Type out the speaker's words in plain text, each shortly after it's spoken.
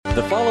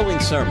The following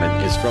sermon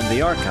is from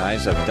the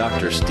archives of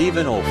Dr.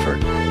 Stephen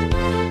Olford.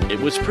 It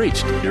was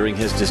preached during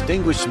his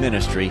distinguished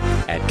ministry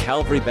at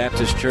Calvary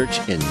Baptist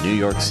Church in New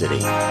York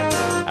City.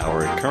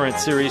 Our current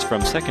series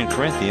from 2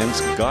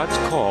 Corinthians, God's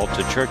Call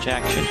to Church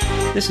Action.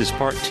 This is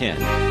Part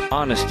 10,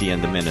 Honesty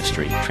in the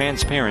Ministry,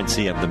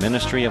 Transparency of the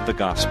Ministry of the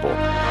Gospel.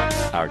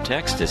 Our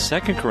text is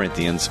 2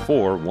 Corinthians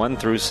 4, 1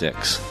 through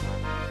 6.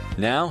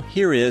 Now,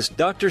 here is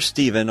Dr.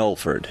 Stephen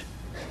Olford.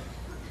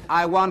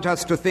 I want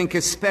us to think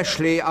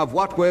especially of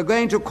what we're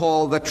going to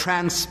call the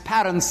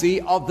transparency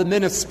of the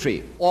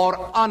ministry,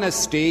 or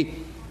honesty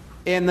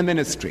in the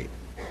ministry.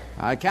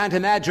 I can't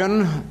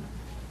imagine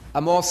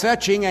a more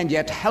searching and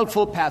yet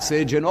helpful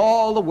passage in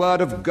all the Word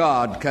of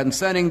God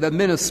concerning the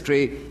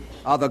ministry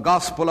of the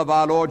gospel of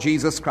our Lord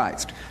Jesus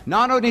Christ.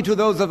 Not only to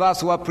those of us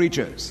who are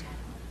preachers,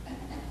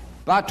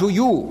 but to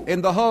you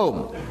in the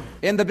home,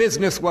 in the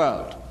business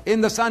world,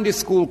 in the Sunday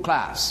school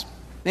class,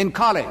 in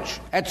college,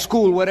 at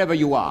school, wherever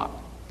you are.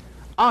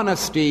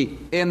 Honesty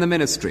in the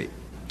ministry.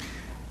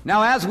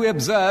 Now, as we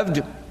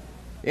observed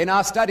in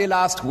our study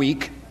last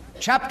week,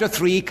 chapter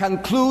 3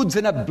 concludes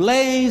in a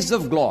blaze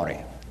of glory.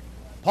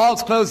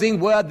 Paul's closing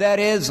word there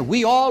is,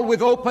 we all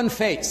with open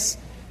face,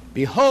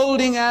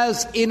 beholding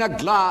as in a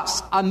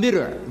glass, a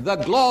mirror, the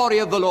glory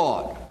of the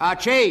Lord, are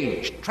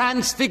changed,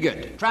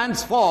 transfigured,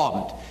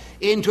 transformed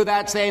into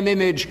that same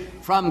image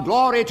from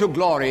glory to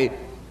glory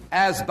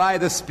as by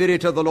the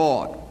Spirit of the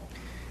Lord.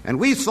 And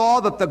we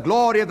saw that the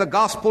glory of the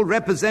gospel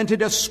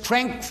represented a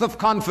strength of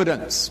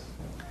confidence,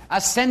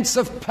 a sense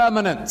of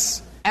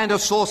permanence, and a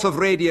source of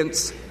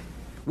radiance,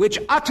 which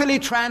utterly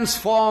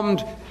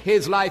transformed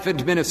his life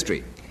and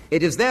ministry.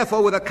 It is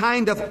therefore with a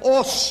kind of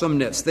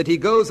awesomeness that he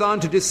goes on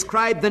to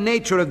describe the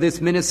nature of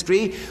this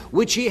ministry,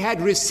 which he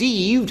had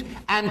received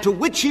and to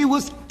which he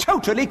was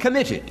totally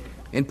committed.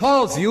 In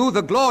Paul's view,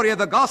 the glory of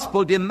the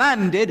gospel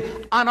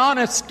demanded an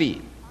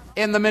honesty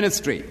in the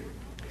ministry.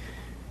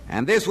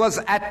 And this was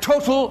at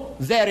total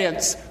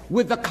variance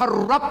with the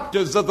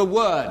corrupters of the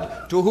word,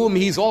 to whom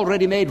he's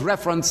already made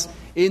reference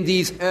in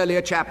these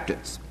earlier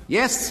chapters.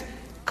 Yes,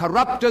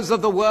 corrupters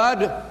of the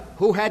word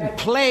who had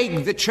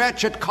plagued the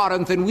church at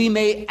Corinth, and we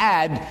may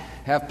add,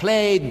 have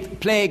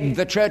plagued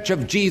the church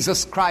of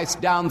Jesus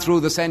Christ down through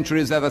the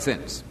centuries ever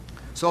since.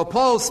 So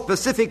Paul's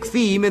specific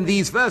theme in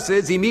these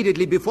verses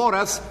immediately before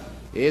us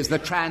is the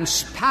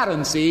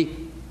transparency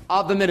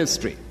of the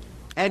ministry.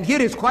 And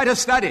here is quite a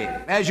study,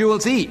 as you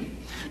will see.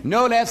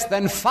 No less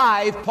than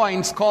 5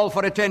 points call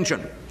for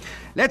attention.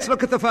 Let's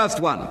look at the first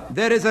one.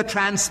 There is a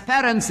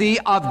transparency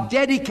of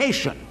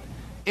dedication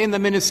in the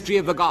ministry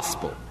of the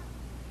gospel.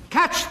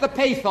 Catch the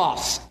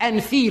pathos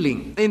and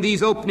feeling in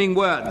these opening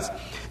words.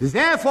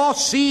 Therefore,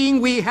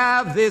 seeing we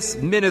have this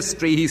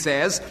ministry, he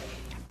says,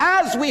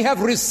 as we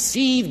have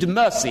received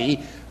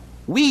mercy,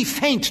 we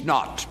faint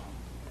not.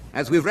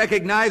 As we've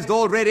recognized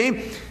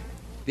already,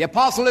 the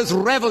apostle is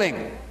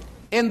reveling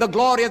in the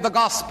glory of the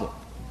gospel.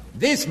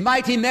 This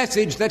mighty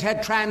message that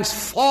had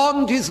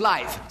transformed his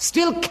life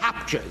still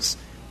captures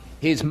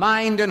his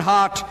mind and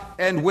heart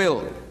and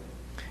will.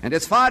 And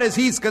as far as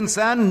he's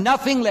concerned,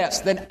 nothing less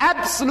than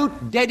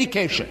absolute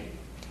dedication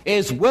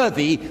is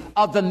worthy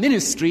of the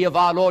ministry of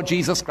our Lord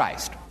Jesus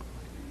Christ.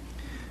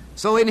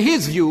 So in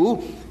his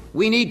view,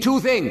 we need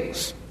two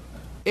things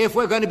if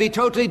we're going to be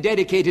totally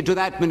dedicated to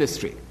that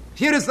ministry.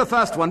 Here is the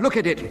first one. Look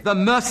at it. The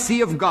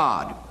mercy of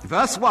God.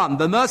 Verse 1,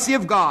 the mercy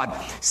of God.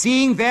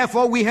 Seeing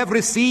therefore we have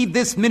received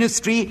this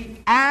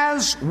ministry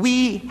as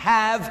we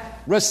have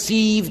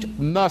received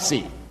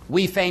mercy,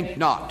 we faint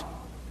not.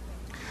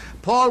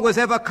 Paul was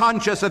ever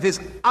conscious of his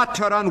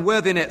utter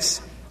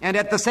unworthiness and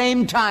at the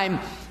same time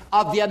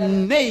of the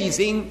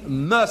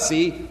amazing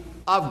mercy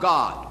of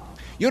God.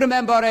 You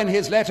remember in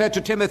his letter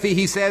to Timothy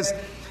he says,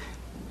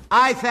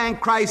 I thank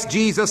Christ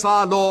Jesus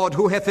our Lord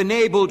who hath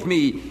enabled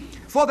me,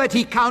 for that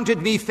he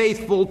counted me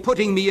faithful,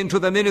 putting me into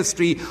the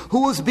ministry,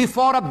 who was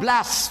before a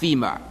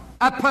blasphemer,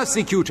 a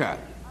persecutor,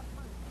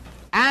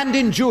 and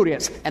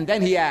injurious. And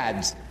then he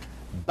adds,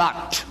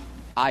 but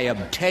I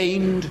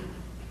obtained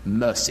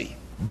mercy.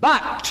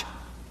 But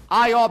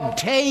I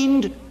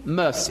obtained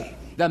mercy,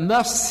 the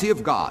mercy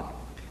of God.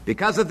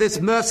 Because of this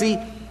mercy,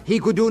 he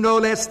could do no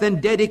less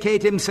than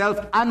dedicate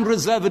himself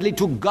unreservedly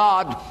to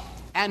God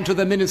and to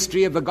the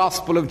ministry of the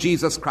gospel of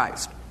Jesus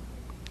Christ.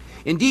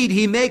 Indeed,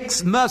 he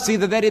makes mercy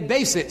the very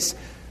basis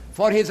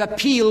for his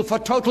appeal for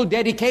total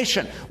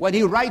dedication when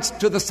he writes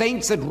to the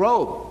saints at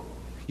Rome.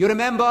 You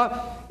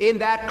remember in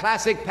that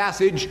classic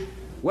passage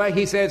where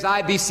he says,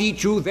 I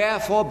beseech you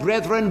therefore,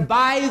 brethren,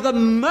 by the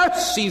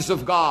mercies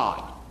of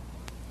God,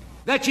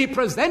 that ye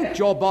present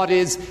your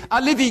bodies a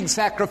living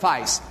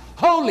sacrifice,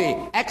 holy,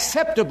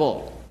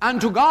 acceptable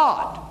unto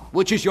God,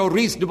 which is your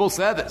reasonable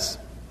service.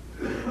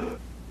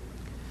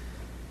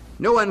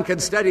 No one can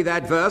study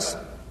that verse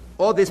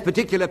or this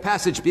particular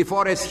passage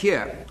before us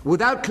here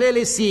without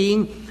clearly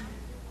seeing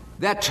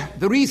that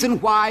the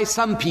reason why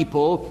some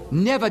people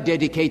never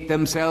dedicate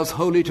themselves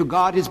wholly to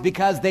God is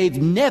because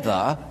they've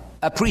never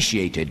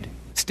appreciated,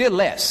 still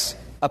less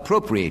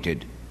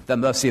appropriated, the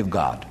mercy of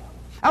God.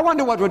 I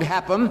wonder what would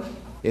happen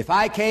If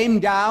I came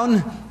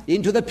down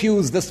into the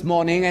pews this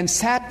morning and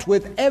sat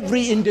with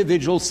every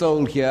individual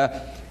soul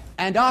here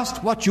and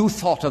asked what you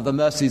thought of the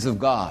mercies of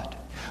God,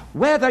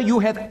 whether you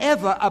have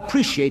ever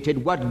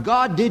appreciated what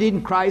God did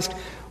in Christ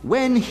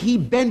when he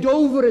bent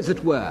over, as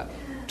it were,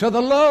 to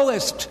the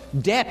lowest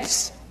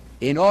depths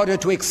in order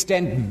to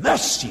extend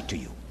mercy to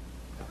you.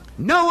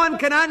 No one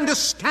can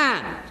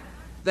understand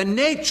the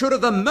nature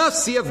of the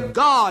mercy of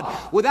God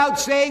without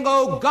saying,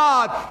 "Oh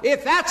God,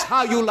 if that's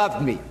how you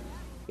loved me,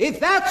 if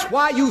that's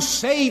why you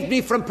saved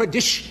me from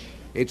perdition,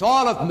 it's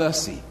all of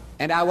mercy,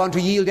 and I want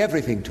to yield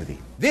everything to thee."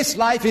 This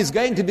life is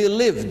going to be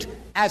lived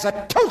as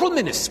a total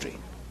ministry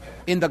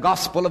in the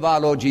gospel of our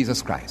Lord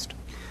Jesus Christ.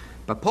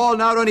 But Paul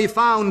not only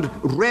found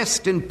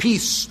rest and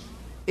peace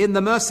in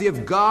the mercy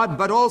of God,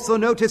 but also,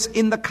 notice,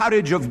 in the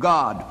courage of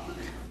God.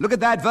 Look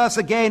at that verse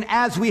again.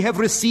 As we have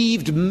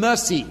received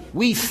mercy,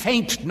 we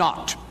faint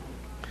not.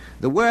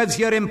 The words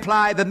here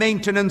imply the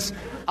maintenance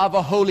of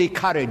a holy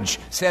courage,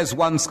 says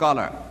one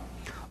scholar.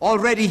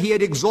 Already he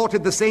had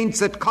exhorted the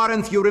saints at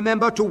Corinth, you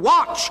remember, to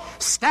watch,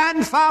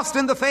 stand fast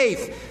in the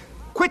faith,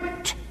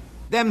 quit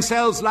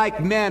themselves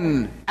like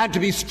men, and to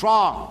be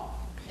strong.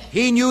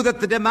 He knew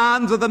that the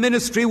demands of the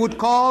ministry would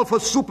call for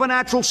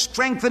supernatural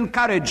strength and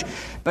courage.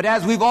 But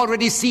as we've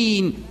already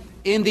seen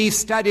in these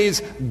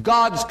studies,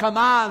 God's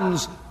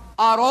commands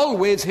are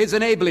always his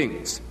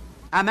enablings.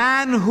 A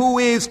man who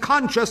is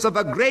conscious of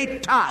a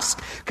great task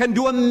can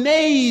do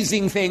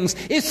amazing things,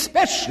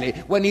 especially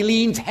when he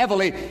leans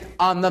heavily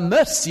on the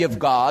mercy of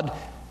God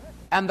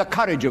and the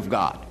courage of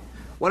God.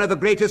 One of the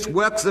greatest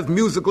works of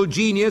musical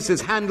genius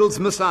is Handel's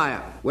Messiah.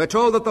 We're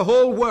told that the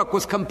whole work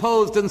was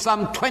composed in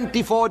some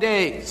 24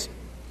 days,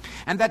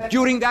 and that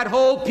during that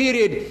whole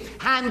period,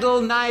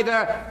 Handel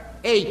neither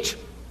ate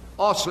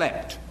or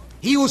slept.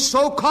 He was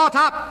so caught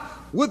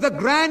up with the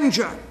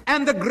grandeur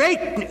and the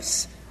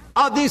greatness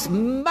of this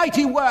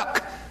mighty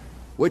work,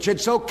 which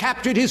had so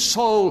captured his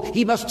soul,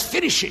 he must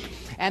finish it.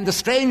 And the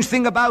strange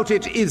thing about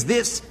it is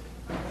this: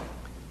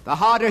 the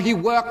harder he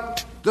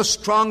worked, the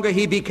stronger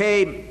he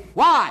became.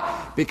 Why?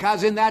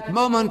 Because in that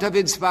moment of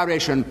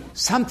inspiration,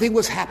 something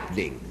was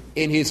happening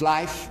in his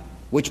life,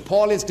 which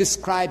Paul is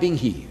describing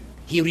here.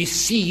 He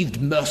received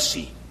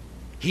mercy.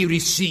 He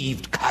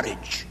received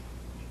courage.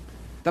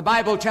 The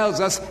Bible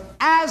tells us,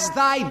 as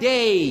thy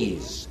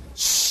days,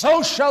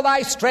 so shall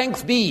thy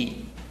strength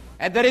be.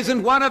 And there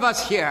isn't one of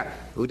us here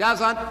who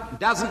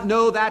doesn't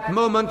know that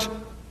moment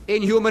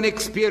in human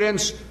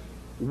experience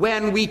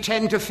when we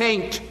tend to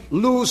faint,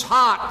 lose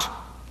heart,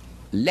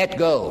 let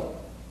go.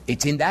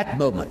 It's in that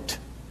moment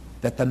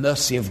that the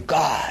mercy of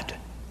God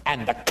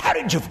and the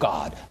courage of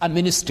God are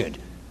ministered,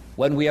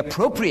 when we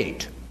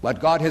appropriate what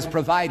God has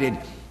provided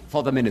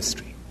for the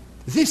ministry.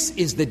 This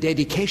is the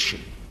dedication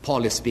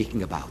Paul is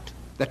speaking about,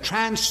 the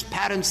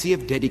transparency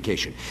of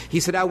dedication. He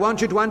said, I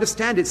want you to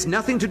understand it's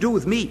nothing to do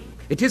with me.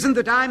 It isn't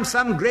that I'm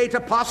some great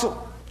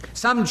apostle,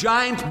 some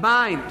giant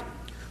mind,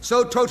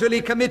 so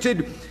totally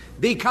committed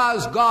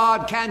because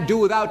God can't do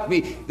without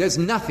me. There's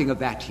nothing of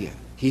that here.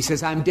 He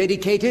says, I'm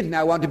dedicated, and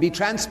I want to be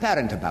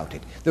transparent about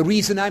it. The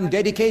reason I'm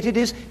dedicated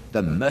is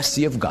the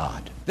mercy of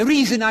God. The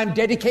reason I'm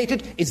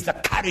dedicated is the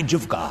courage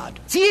of God.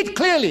 See it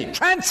clearly,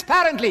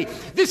 transparently.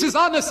 This is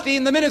honesty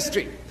in the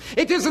ministry.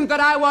 It isn't that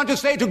I want to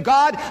say to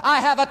God, I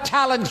have a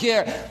talent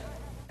here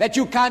that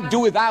you can't do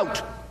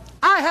without.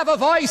 I have a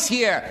voice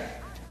here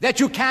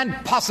that you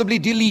can't possibly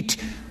delete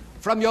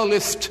from your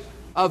list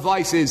of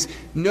voices.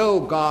 No,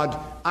 God,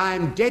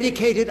 I'm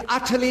dedicated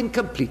utterly and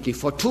completely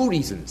for two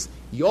reasons: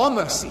 your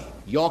mercy,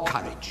 your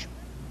courage.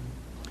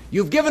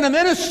 You've given a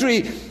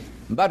ministry,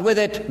 but with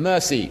it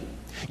mercy.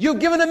 You've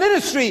given a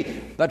ministry,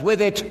 but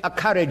with it a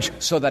courage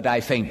so that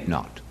I faint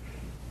not.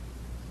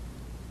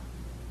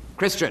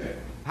 Christian,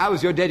 how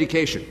is your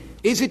dedication?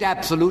 Is it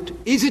absolute?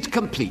 Is it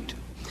complete?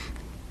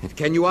 And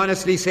can you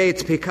honestly say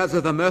it's because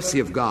of the mercy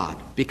of God,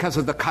 because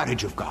of the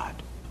courage of God?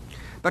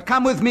 But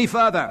come with me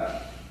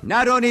further.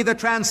 Not only the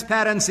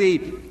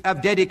transparency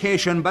of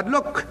dedication, but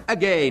look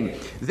again.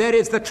 There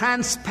is the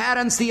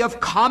transparency of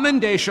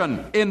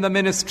commendation in the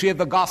ministry of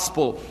the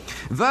gospel.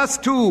 Verse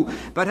 2,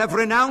 but have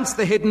renounced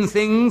the hidden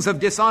things of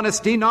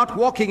dishonesty, not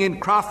walking in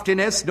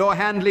craftiness, nor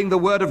handling the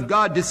word of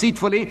God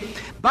deceitfully,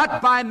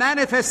 but by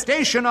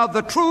manifestation of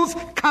the truth,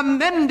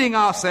 commending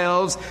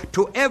ourselves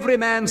to every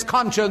man's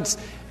conscience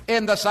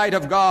in the sight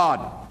of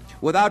God.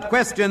 Without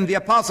question, the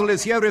apostle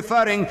is here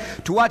referring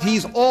to what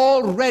he's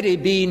already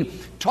been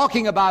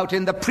talking about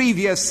in the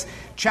previous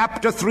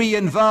chapter 3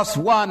 and verse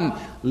 1,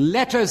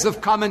 letters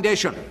of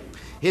commendation.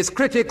 His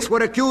critics were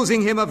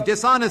accusing him of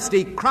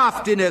dishonesty,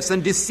 craftiness,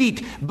 and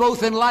deceit,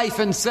 both in life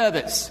and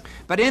service.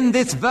 But in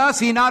this verse,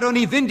 he not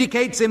only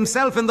vindicates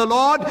himself in the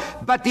Lord,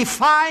 but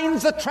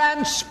defines the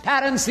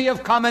transparency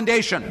of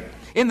commendation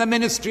in the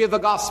ministry of the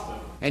gospel.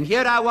 And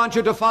here I want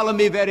you to follow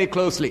me very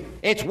closely.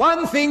 It's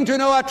one thing to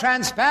know a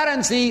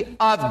transparency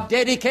of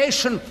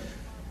dedication.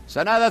 It's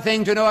another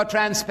thing to know a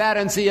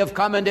transparency of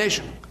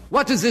commendation.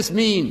 What does this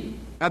mean?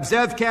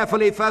 Observe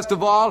carefully, first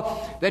of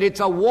all, that it's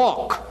a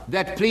walk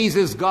that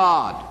pleases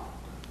God.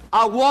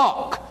 A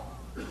walk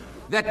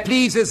that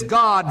pleases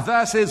God,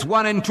 verses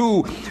 1 and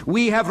 2.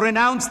 We have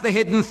renounced the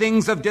hidden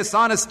things of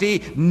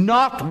dishonesty,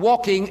 not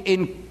walking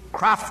in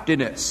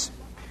craftiness.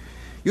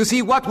 You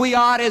see, what we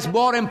are is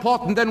more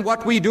important than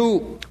what we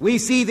do. We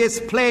see this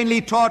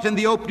plainly taught in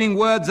the opening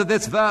words of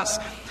this verse.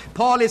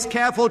 Paul is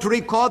careful to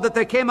record that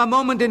there came a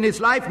moment in his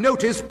life,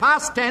 notice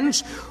past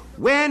tense,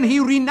 when he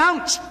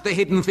renounced the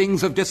hidden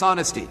things of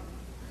dishonesty.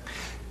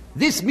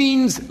 This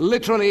means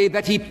literally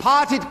that he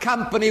parted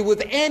company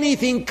with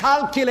anything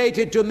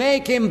calculated to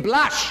make him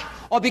blush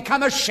or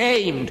become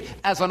ashamed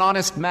as an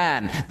honest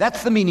man.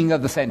 That's the meaning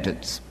of the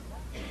sentence.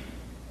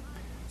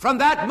 From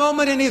that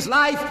moment in his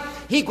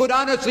life, he could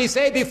honestly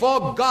say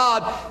before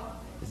God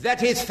that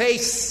his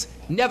face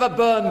never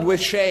burned with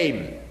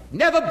shame,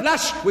 never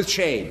blushed with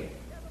shame,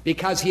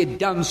 because he had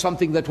done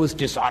something that was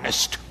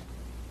dishonest.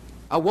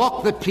 A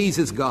walk that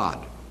pleases God.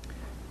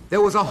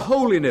 There was a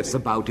holiness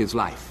about his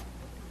life.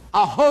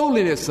 A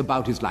holiness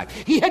about his life.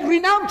 He had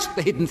renounced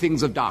the hidden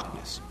things of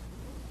darkness.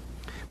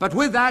 But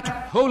with that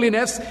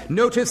holiness,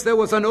 notice there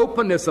was an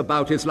openness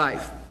about his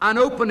life. An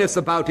openness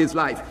about his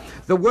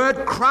life. The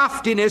word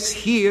craftiness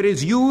here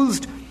is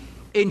used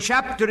in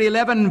chapter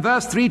 11,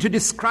 verse 3, to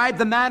describe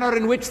the manner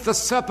in which the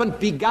serpent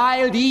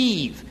beguiled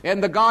Eve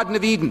in the Garden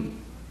of Eden.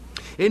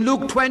 In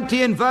Luke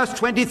 20 and verse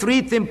 23,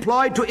 it's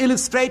employed to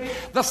illustrate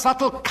the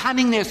subtle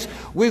cunningness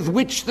with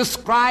which the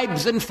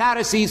scribes and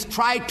Pharisees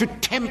tried to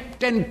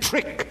tempt and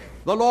trick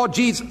the Lord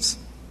Jesus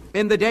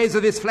in the days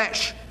of his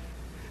flesh.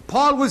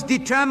 Paul was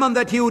determined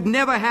that he would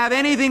never have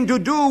anything to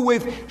do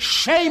with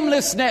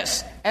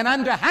shamelessness and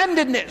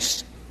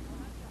underhandedness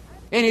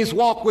in his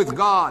walk with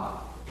God.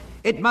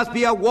 It must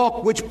be a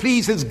walk which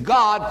pleases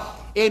God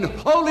in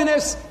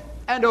holiness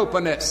and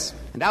openness.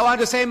 And I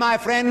want to say, my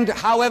friend,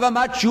 however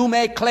much you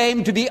may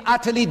claim to be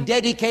utterly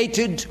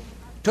dedicated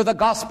to the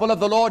gospel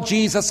of the Lord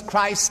Jesus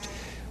Christ,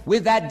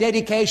 with that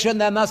dedication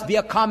there must be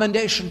a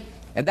commendation.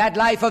 And that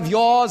life of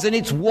yours and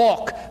its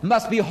walk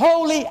must be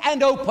holy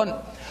and open.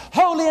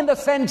 Holy in the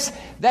sense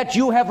that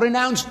you have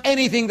renounced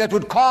anything that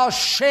would cause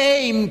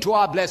shame to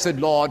our blessed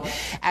Lord.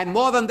 And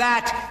more than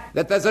that,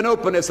 that there's an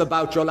openness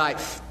about your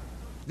life.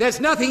 There's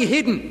nothing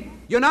hidden.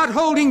 You're not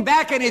holding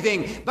back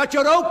anything, but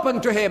you're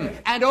open to him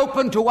and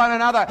open to one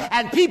another,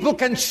 and people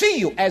can see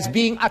you as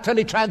being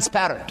utterly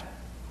transparent.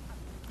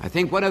 I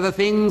think one of the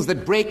things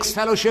that breaks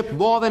fellowship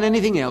more than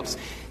anything else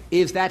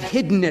is that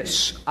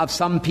hiddenness of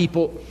some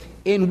people,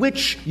 in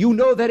which you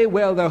know very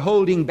well they're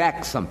holding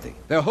back something.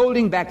 They're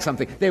holding back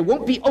something. They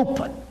won't be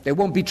open. They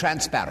won't be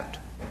transparent.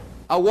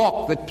 A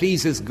walk that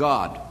pleases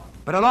God.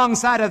 But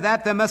alongside of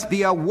that, there must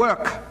be a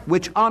work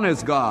which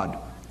honors God.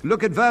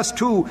 Look at verse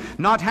 2,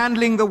 not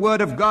handling the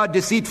word of God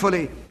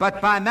deceitfully, but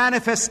by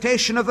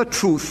manifestation of the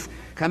truth,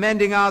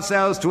 commending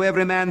ourselves to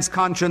every man's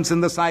conscience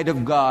in the sight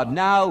of God.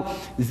 Now,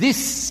 this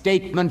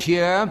statement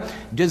here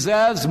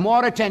deserves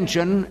more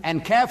attention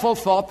and careful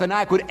thought than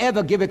I could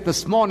ever give it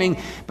this morning,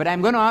 but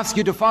I'm going to ask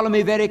you to follow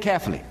me very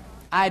carefully.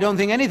 I don't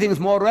think anything's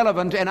more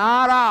relevant in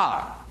our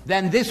hour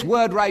than this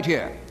word right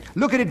here.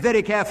 Look at it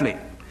very carefully.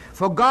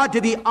 For God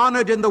to be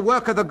honored in the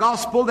work of the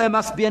gospel, there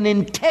must be an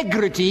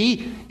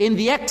integrity in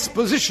the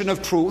exposition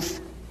of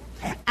truth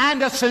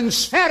and a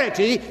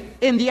sincerity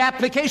in the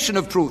application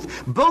of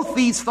truth. Both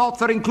these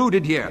thoughts are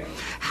included here.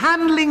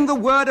 Handling the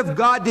word of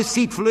God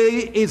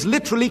deceitfully is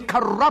literally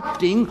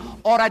corrupting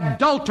or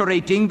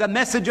adulterating the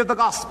message of the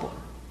gospel.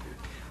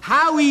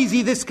 How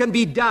easy this can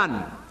be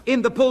done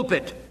in the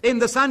pulpit, in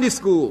the Sunday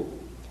school,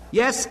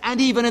 yes, and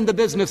even in the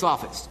business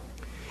office.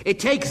 It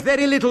takes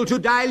very little to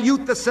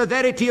dilute the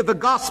severity of the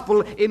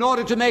gospel in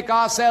order to make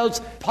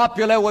ourselves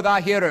popular with our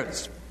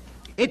hearers.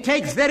 It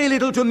takes very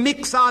little to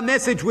mix our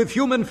message with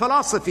human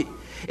philosophy.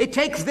 It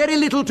takes very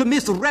little to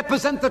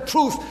misrepresent the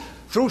truth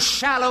through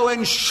shallow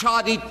and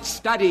shoddy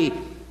study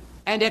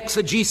and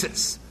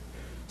exegesis.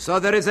 So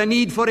there is a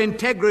need for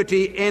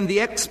integrity in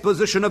the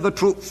exposition of the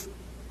truth.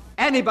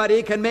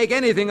 Anybody can make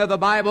anything of the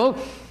Bible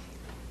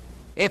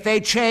if they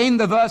chain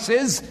the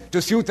verses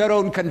to suit their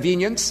own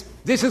convenience.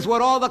 This is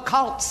where all the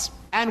cults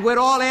and where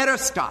all error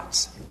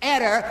starts.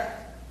 Error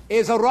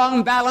is a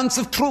wrong balance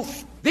of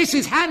truth. This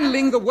is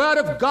handling the word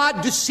of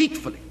God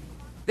deceitfully.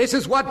 This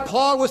is what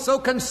Paul was so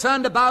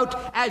concerned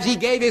about as he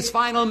gave his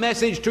final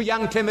message to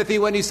young Timothy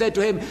when he said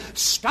to him,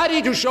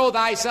 study to show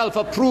thyself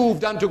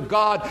approved unto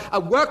God, a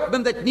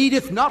workman that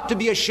needeth not to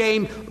be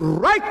ashamed,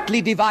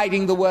 rightly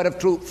dividing the word of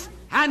truth.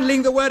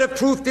 Handling the word of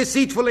truth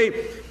deceitfully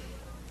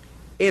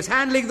is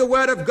handling the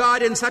word of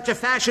God in such a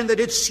fashion that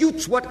it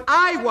suits what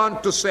I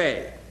want to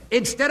say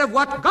instead of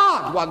what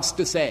God wants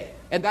to say.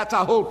 And that's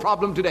our whole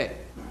problem today.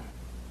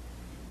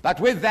 But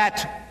with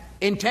that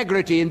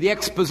integrity in the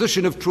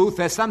exposition of truth,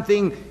 there's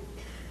something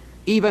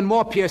even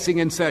more piercing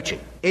and searching.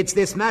 It's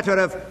this matter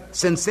of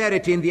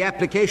sincerity in the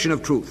application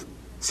of truth.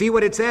 See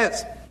what it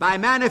says. By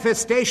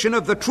manifestation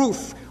of the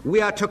truth,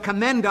 we are to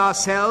commend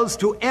ourselves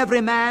to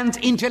every man's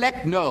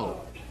intellect?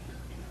 No.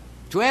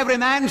 To every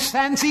man's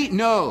fancy?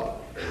 No.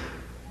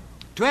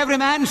 To every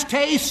man's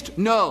taste?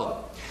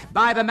 No.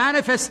 By the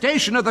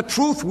manifestation of the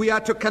truth, we are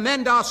to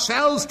commend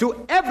ourselves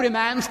to every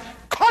man's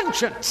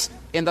conscience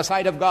in the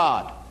sight of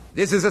God.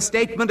 This is a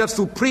statement of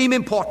supreme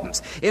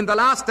importance. In the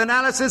last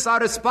analysis, our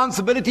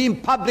responsibility in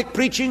public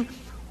preaching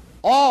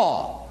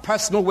or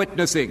personal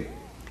witnessing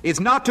is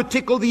not to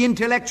tickle the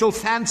intellectual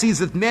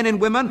fancies of men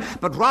and women,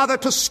 but rather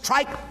to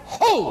strike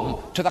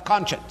home to the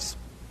conscience.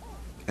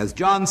 As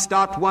John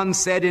Stott once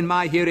said in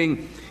my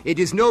hearing, it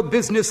is no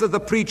business of the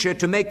preacher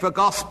to make the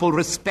gospel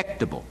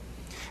respectable.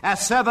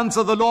 As servants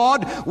of the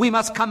Lord, we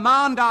must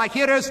command our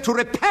hearers to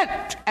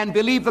repent and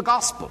believe the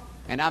gospel.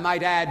 And I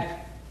might add,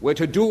 we're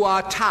to do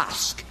our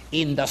task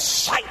in the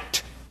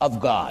sight of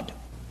God.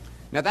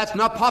 Now, that's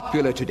not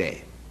popular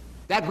today.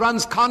 That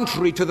runs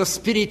contrary to the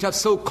spirit of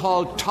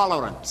so-called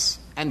tolerance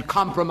and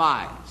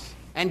compromise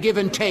and give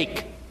and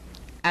take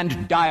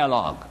and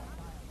dialogue.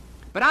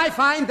 But I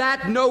find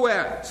that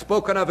nowhere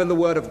spoken of in the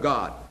Word of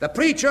God. The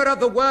preacher of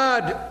the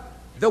Word,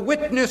 the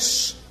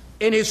witness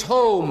in his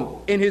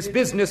home, in his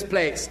business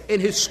place, in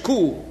his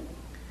school,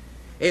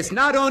 is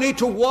not only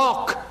to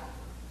walk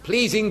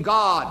pleasing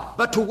God,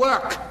 but to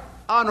work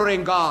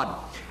honoring God.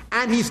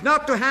 And he's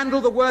not to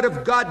handle the Word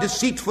of God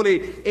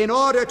deceitfully in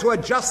order to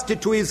adjust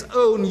it to his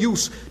own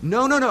use.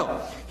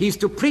 No. He's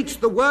to preach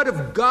the Word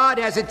of God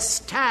as it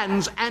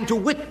stands and to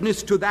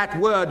witness to that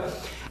Word.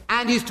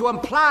 And he's to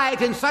apply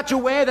it in such a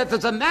way that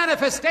there's a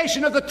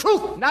manifestation of the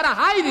truth, not a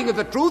hiding of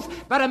the truth,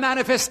 but a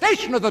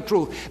manifestation of the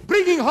truth,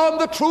 bringing home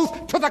the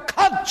truth to the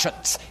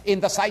conscience in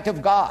the sight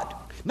of God.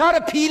 Not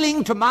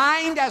appealing to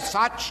mind as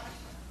such,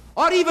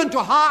 or even to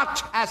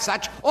heart as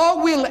such,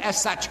 or will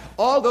as such.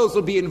 All those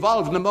will be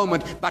involved in a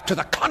moment, but to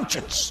the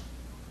conscience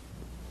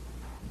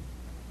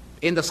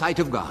in the sight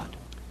of God.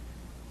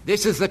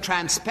 This is the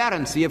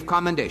transparency of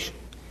commendation.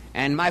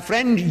 And my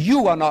friend,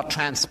 you are not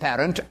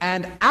transparent,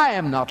 and I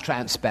am not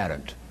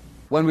transparent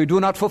when we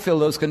do not fulfill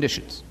those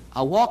conditions.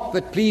 A walk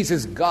that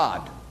pleases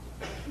God,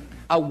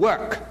 a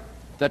work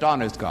that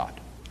honors God.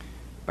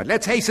 But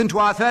let's hasten to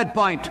our third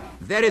point.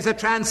 There is a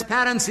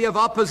transparency of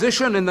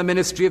opposition in the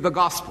ministry of the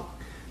gospel.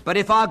 But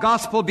if our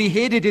gospel be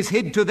hid, it is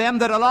hid to them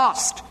that are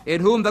lost,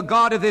 in whom the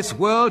God of this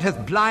world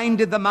hath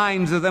blinded the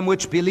minds of them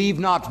which believe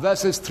not.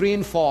 Verses 3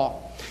 and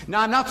 4. Now,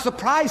 I'm not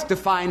surprised to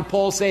find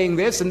Paul saying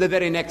this in the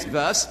very next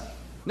verse.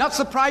 Not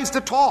surprised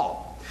at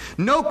all.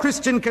 No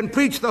Christian can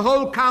preach the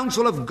whole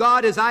counsel of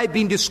God as I've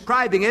been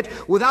describing it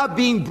without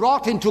being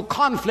brought into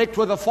conflict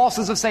with the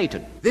forces of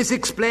Satan. This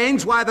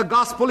explains why the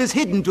gospel is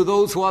hidden to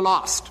those who are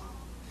lost.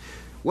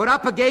 We're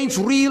up against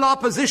real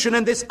opposition,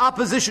 and this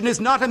opposition is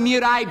not a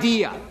mere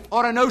idea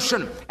or a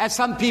notion, as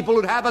some people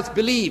would have us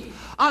believe.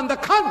 On the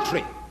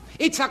contrary,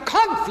 it's a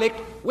conflict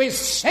with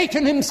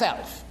Satan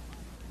himself.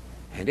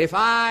 And if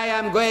I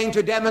am going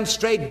to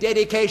demonstrate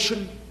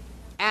dedication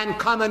and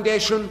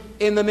commendation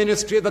in the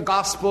ministry of the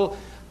gospel,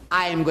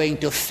 I am going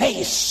to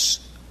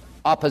face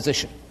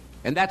opposition.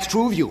 And that's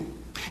true of you.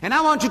 And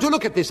I want you to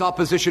look at this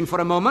opposition for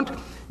a moment.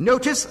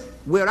 Notice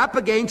we're up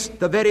against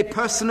the very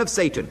person of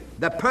Satan.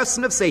 The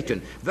person of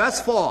Satan.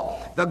 Verse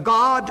 4, the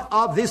God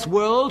of this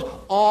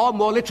world, or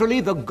more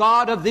literally, the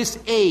God of this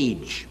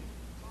age.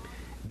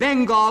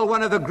 Bengal,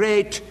 one of the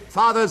great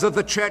fathers of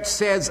the church,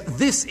 says,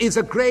 this is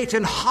a great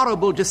and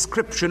horrible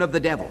description of the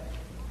devil.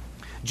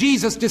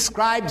 Jesus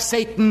described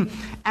Satan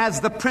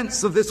as the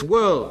prince of this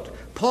world.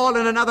 Paul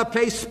in another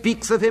place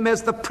speaks of him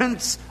as the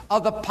prince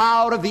of the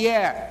power of the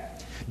air.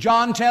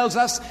 John tells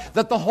us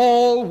that the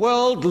whole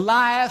world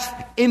lieth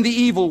in the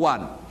evil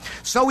one.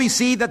 So we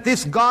see that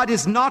this God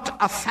is not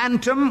a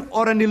phantom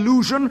or an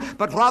illusion,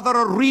 but rather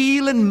a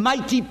real and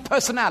mighty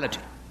personality.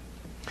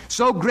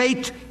 So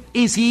great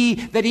is he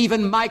that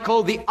even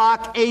Michael the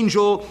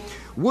archangel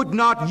would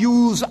not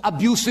use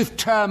abusive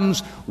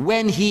terms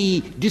when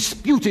he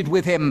disputed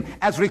with him,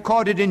 as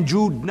recorded in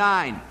Jude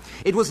 9.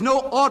 It was no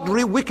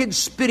ordinary wicked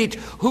spirit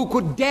who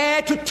could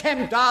dare to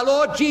tempt our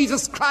Lord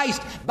Jesus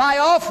Christ by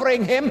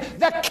offering him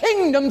the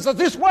kingdoms of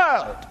this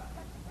world.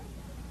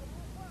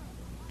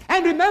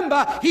 And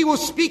remember, he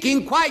was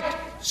speaking quite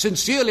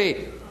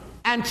sincerely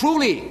and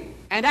truly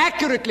and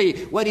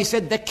accurately when he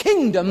said the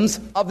kingdoms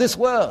of this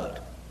world.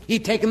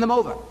 He'd taken them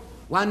over.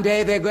 One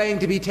day they're going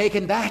to be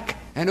taken back,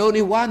 and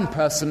only one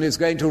person is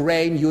going to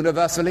reign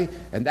universally,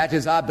 and that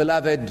is our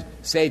beloved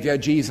Savior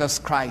Jesus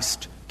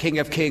Christ, King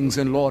of kings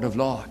and Lord of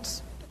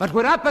lords. But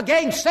we're up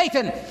against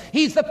Satan.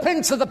 He's the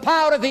prince of the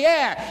power of the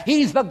air.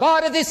 He's the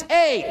God of this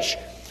age.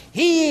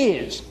 He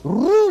is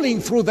ruling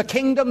through the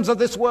kingdoms of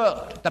this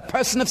world, the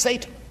person of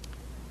Satan.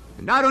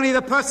 Not only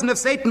the person of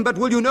Satan, but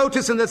will you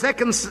notice in the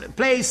second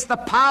place the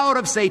power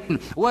of Satan.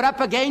 We're up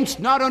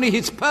against not only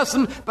his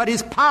person, but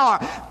his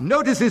power.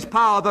 Notice his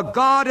power. The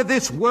God of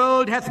this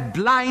world hath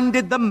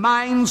blinded the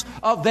minds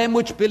of them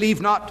which believe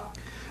not.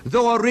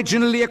 Though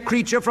originally a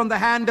creature from the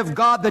hand of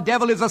God, the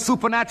devil is a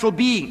supernatural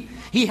being.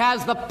 He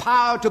has the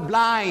power to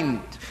blind.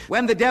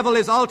 When the devil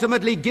is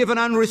ultimately given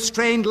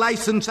unrestrained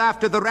license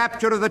after the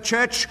rapture of the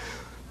church,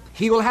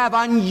 he will have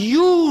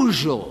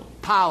unusual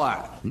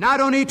power, not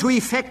only to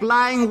effect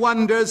lying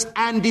wonders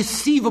and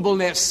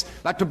deceivableness,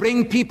 but to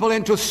bring people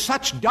into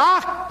such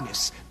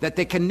darkness that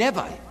they can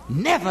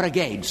never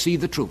again see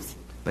the truth.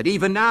 But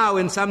even now,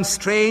 in some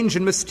strange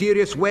and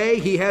mysterious way,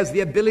 he has the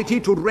ability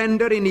to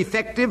render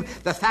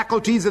ineffective the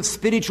faculties of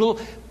spiritual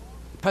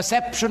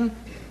perception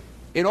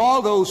in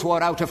all those who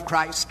are out of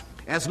Christ.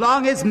 As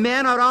long as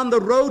men are on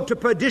the road to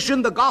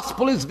perdition, the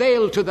gospel is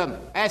veiled to them.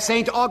 As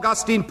St.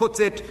 Augustine puts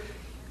it,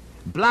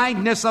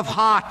 blindness of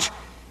heart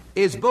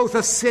is both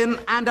a sin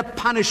and a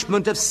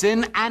punishment of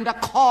sin and a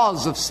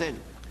cause of sin.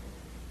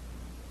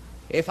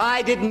 If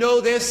I didn't know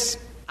this,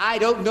 I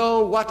don't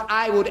know what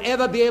I would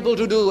ever be able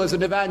to do as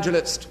an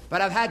evangelist.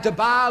 But I've had to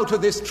bow to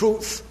this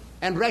truth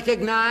and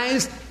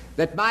recognize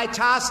that my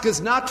task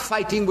is not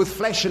fighting with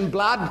flesh and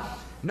blood,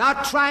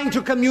 not trying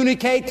to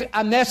communicate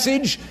a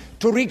message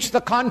to reach the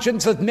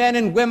conscience of men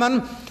and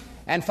women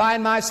and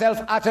find myself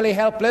utterly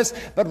helpless,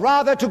 but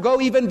rather to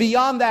go even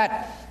beyond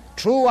that.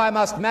 True, I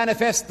must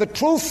manifest the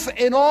truth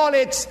in all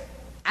its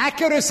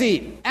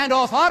accuracy and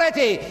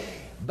authority,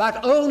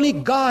 but only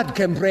God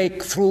can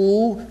break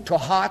through to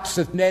hearts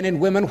of men and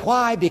women.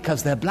 Why?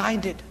 Because they're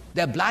blinded.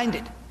 They're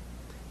blinded.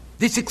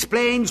 This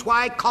explains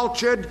why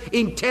cultured,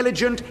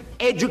 intelligent,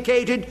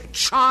 educated,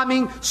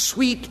 charming,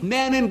 sweet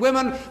men and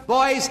women,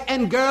 boys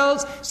and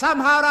girls,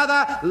 somehow or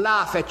other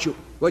laugh at you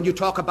when you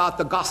talk about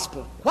the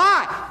gospel.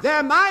 Why?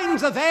 Their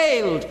minds are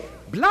veiled,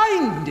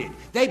 blinded.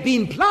 They've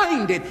been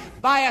blinded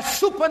by a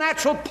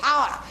supernatural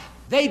power.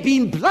 They've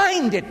been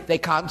blinded. They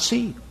can't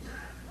see.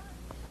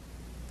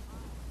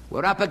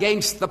 We're up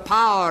against the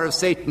power of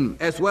Satan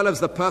as well as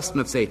the person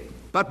of Satan.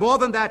 But more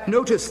than that,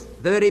 notice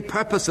the very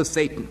purpose of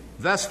Satan.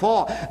 Verse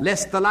 4,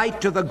 lest the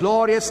light of the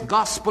glorious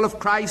gospel of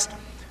Christ,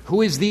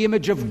 who is the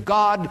image of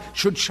God,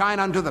 should shine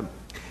unto them.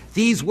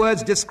 These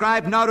words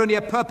describe not only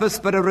a purpose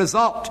but a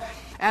result.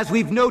 As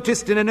we've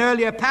noticed in an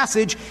earlier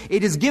passage,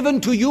 it is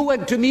given to you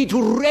and to me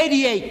to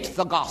radiate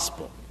the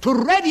gospel. To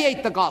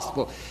radiate the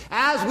gospel.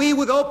 As we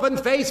with open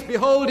face,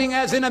 beholding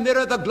as in a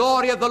mirror the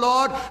glory of the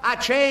Lord, are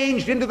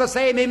changed into the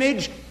same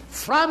image,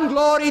 from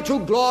glory to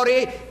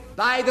glory,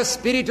 by the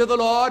Spirit of the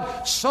Lord,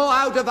 so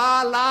out of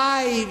our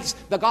lives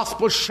the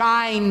gospel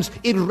shines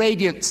in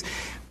radiance.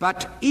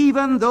 But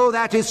even though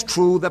that is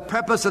true, the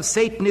purpose of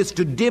Satan is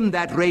to dim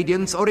that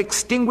radiance or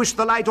extinguish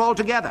the light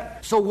altogether.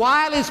 So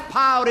while his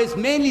power is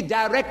mainly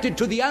directed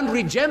to the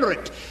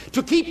unregenerate,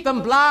 to keep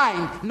them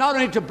blind, not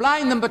only to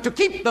blind them, but to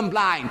keep them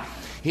blind,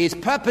 his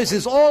purpose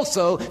is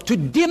also to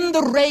dim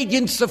the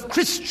radiance of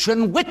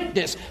Christian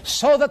witness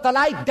so that the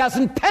light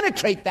doesn't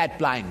penetrate that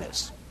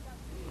blindness.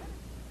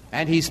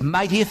 And he's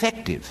mighty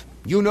effective.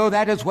 You know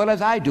that as well as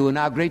I do in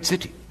our great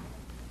city.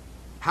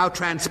 How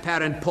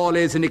transparent Paul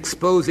is in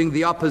exposing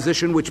the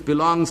opposition which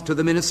belongs to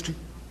the ministry.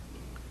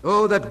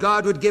 Oh, that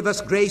God would give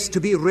us grace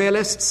to be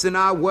realists in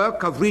our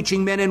work of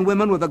reaching men and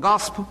women with the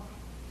gospel.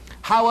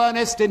 How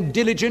earnest and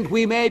diligent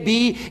we may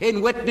be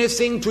in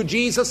witnessing to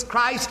Jesus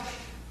Christ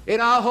in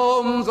our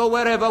homes or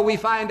wherever we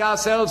find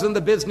ourselves in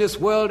the business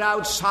world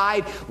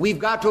outside. We've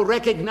got to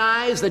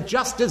recognize that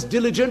just as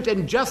diligent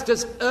and just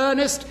as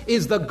earnest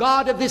is the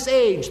God of this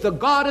age, the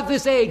God of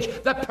this age,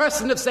 the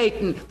person of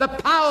Satan, the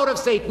power of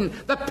Satan,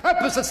 the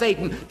purpose of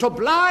Satan, to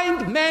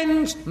blind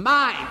men's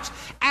minds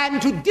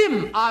and to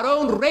dim our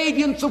own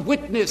radiance of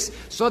witness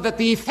so that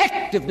the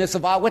effectiveness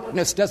of our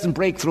witness doesn't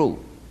break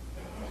through.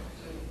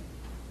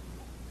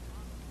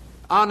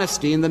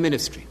 Honesty in the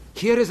ministry.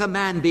 Here is a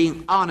man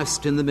being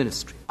honest in the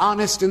ministry,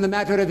 honest in the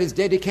matter of his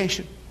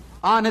dedication,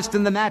 honest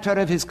in the matter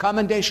of his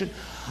commendation,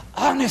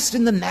 honest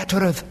in the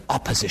matter of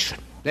opposition.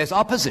 There's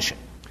opposition.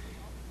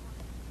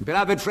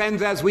 Beloved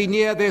friends, as we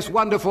near this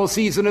wonderful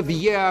season of the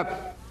year,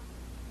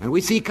 and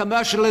we see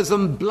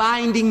commercialism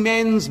blinding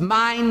men's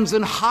minds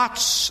and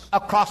hearts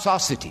across our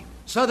city,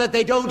 so that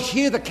they don't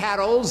hear the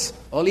carols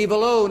or leave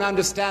alone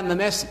understand the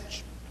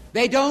message.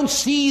 They don't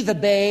see the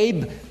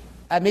babe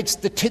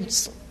amidst the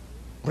tinsel.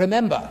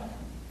 Remember,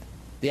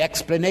 the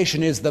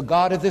explanation is the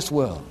God of this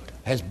world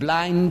has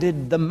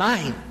blinded the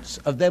minds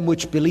of them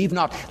which believe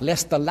not,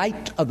 lest the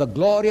light of the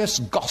glorious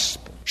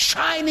gospel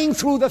shining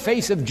through the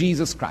face of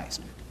Jesus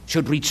Christ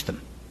should reach them.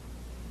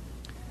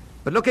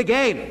 But look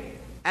again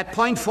at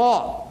point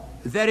 4.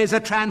 There is a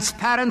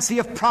transparency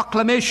of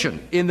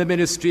proclamation in the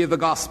ministry of the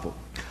gospel.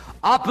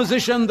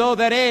 Opposition though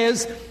there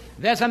is,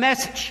 there's a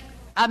message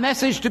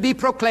to be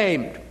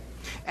proclaimed.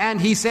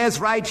 And he says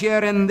right here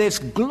in this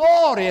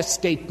glorious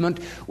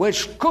statement,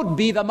 which could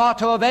be the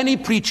motto of any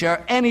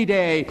preacher any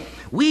day,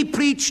 we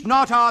preach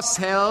not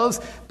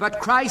ourselves, but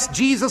Christ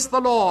Jesus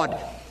the Lord,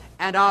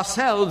 and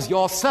ourselves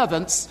your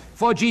servants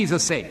for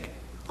Jesus' sake.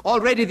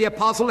 Already the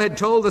apostle had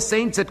told the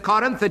saints at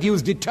Corinth that he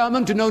was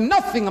determined to know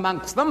nothing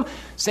amongst them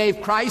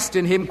save Christ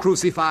and him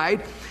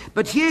crucified.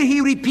 But here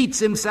he repeats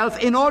himself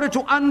in order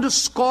to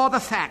underscore the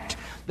fact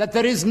that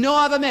there is no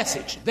other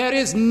message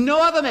than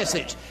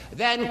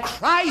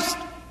Christ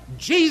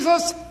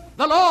Jesus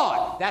the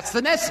Lord. That's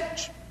the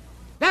message.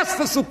 That's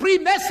the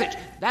supreme message.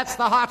 That's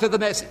the heart of the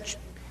message.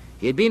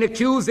 He had been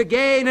accused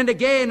again and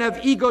again of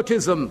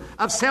egotism,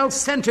 of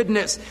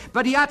self-centeredness,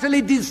 but he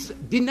utterly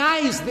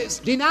denies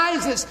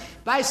this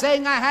by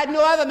saying, I had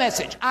no other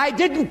message. I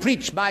didn't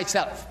preach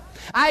myself.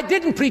 I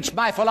didn't preach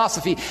my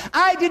philosophy.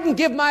 I didn't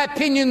give my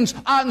opinions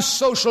on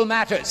social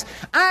matters.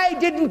 I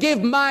didn't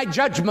give my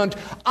judgment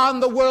on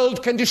the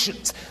world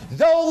conditions.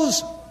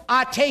 Those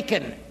are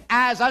taken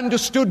as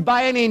understood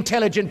by any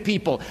intelligent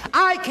people.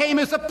 I came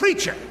as a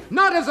preacher,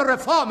 not as a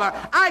reformer.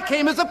 I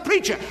came as a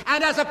preacher.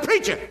 And as a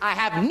preacher, I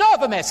have no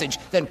other message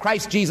than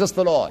Christ Jesus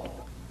the Lord.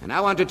 And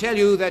I want to tell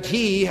you that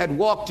he had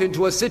walked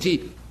into a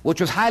city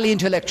which was highly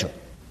intellectual.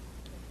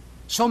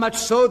 So much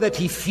so that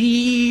he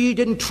feared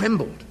and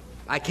trembled.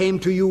 I came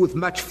to you with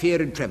much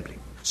fear and trembling.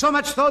 So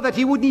much so that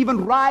he wouldn't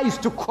even rise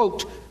to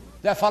quote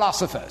their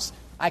philosophers.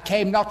 I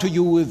came not to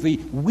you with the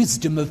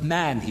wisdom of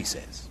man, he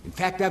says. In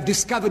fact, I've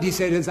discovered, he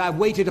said, as I've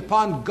waited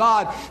upon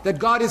God, that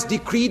God has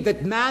decreed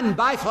that man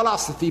by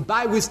philosophy,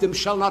 by wisdom,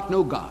 shall not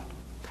know God.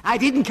 I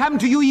didn't come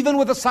to you even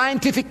with a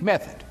scientific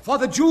method. For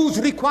the Jews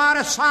require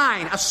a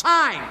sign. A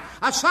sign.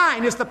 A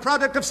sign is the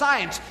product of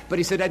science. But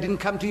he said, I didn't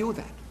come to you with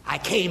that. I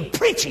came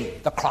preaching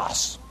the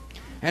cross.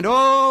 And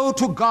oh,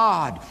 to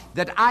God,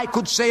 that I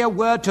could say a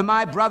word to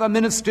my brother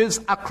ministers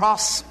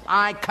across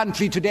my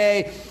country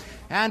today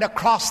and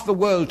across the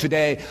world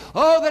today.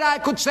 Oh, that I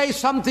could say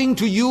something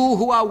to you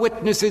who are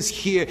witnesses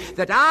here,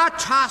 that our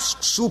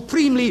task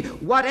supremely,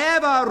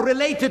 whatever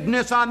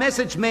relatedness our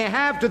message may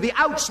have to the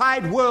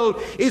outside world,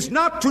 is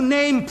not to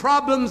name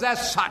problems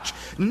as such,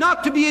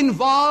 not to be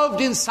involved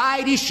in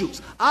side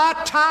issues. Our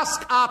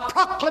task, our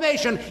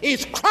proclamation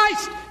is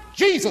Christ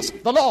Jesus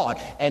the Lord.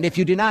 And if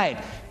you deny it,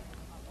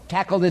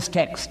 tackle this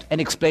text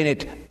and explain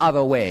it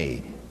other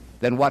way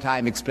than what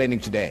I'm explaining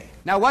today.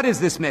 Now, what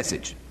is this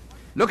message?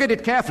 Look at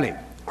it carefully.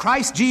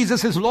 Christ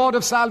Jesus is Lord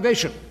of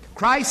salvation.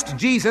 Christ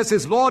Jesus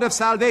is Lord of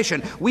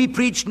salvation. We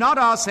preach not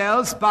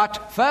ourselves,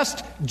 but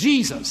first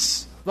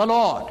Jesus, the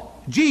Lord.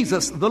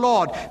 Jesus, the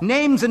Lord.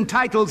 Names and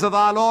titles of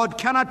our Lord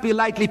cannot be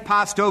lightly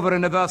passed over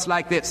in a verse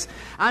like this.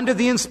 Under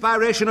the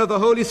inspiration of the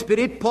Holy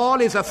Spirit,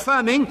 Paul is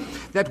affirming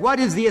that what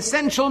is the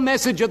essential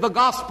message of the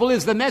gospel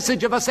is the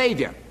message of a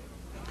Savior.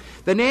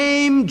 The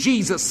name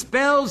Jesus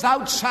spells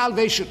out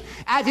salvation.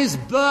 At his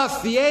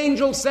birth, the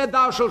angel said,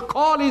 "Thou shalt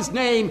call his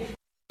name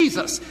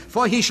Jesus,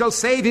 for he shall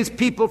save his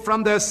people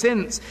from their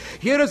sins."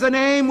 Here is a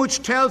name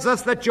which tells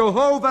us that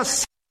Jehovah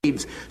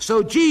saves.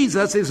 So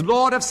Jesus is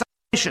Lord of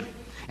salvation.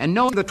 And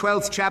note the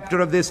 12th chapter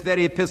of this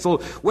very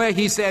epistle, where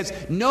he says,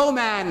 no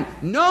man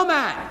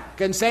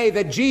can say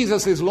that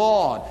Jesus is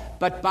Lord,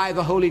 but by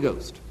the Holy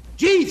Ghost.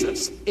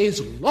 Jesus is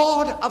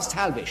Lord of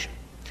salvation.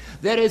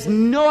 There is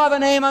no other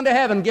name under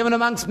heaven given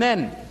amongst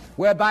men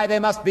whereby they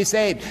must be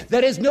saved.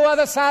 There is no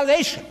other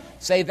salvation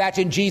save that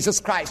in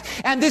Jesus Christ.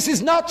 And this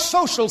is not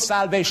social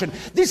salvation.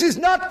 This is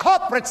not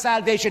corporate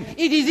salvation.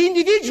 It is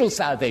individual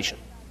salvation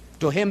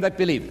to him that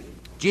believeth.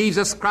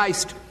 Jesus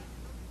Christ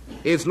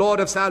is Lord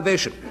of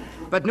salvation.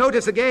 But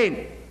notice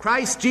again,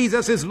 Christ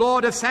Jesus is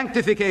Lord of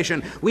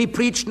sanctification. We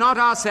preach not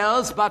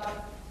ourselves, but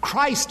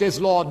Christ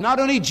is Lord. Not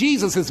only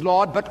Jesus is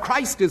Lord, but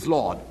Christ is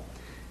Lord.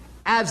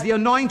 As the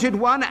anointed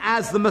one,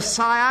 as the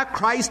Messiah,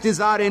 Christ is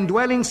our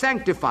indwelling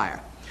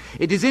sanctifier.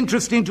 It is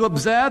interesting to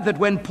observe that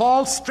when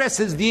Paul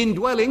stresses the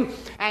indwelling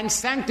and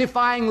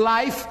sanctifying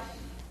life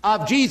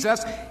of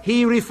Jesus,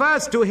 he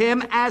refers to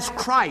him as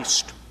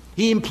Christ.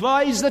 He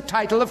employs the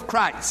title of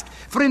Christ.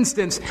 For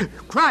instance,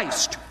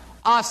 Christ,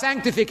 our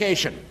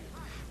sanctification.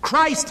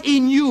 Christ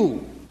in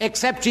you,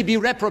 except ye be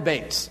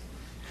reprobates.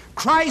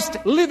 Christ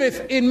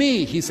liveth in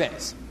me, he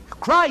says.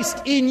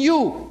 Christ in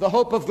you, the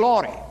hope of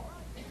glory.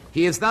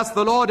 He is thus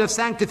the Lord of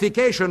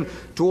sanctification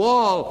to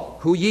all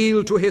who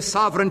yield to his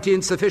sovereignty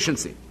and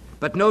sufficiency.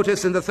 But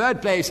notice in the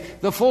third place,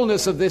 the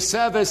fullness of this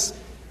service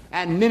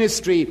and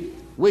ministry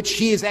which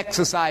he is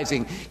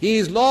exercising. He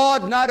is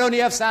Lord not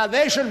only of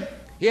salvation,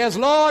 he is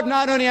Lord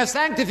not only of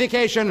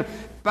sanctification,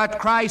 but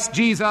Christ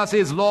Jesus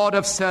is Lord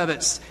of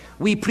service.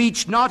 We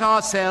preach not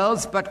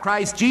ourselves, but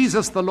Christ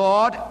Jesus the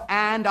Lord,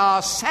 and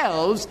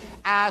ourselves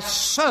as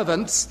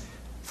servants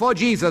for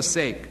Jesus'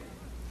 sake.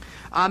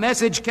 Our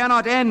message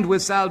cannot end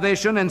with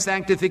salvation and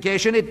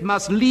sanctification. It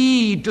must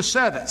lead to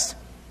service.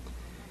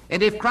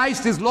 And if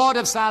Christ is Lord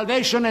of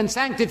salvation and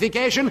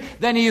sanctification,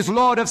 then he is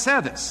Lord of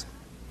service.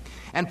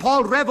 And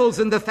Paul revels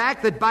in the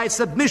fact that by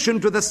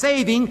submission to the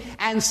saving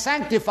and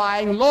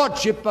sanctifying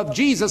lordship of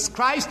Jesus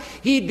Christ,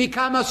 he'd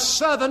become a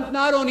servant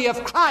not only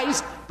of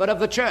Christ, but of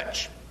the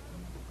church.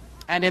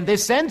 And in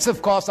this sense,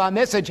 of course, our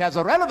message has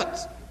a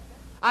relevance.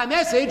 Our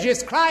message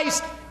is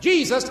Christ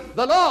Jesus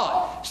the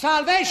Lord.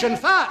 Salvation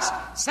first,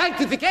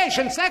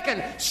 sanctification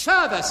second,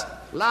 service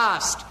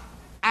last.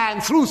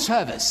 And through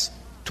service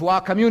to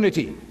our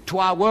community, to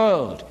our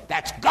world,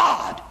 that's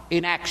God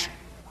in action.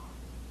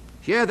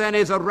 Here then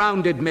is a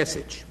rounded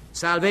message.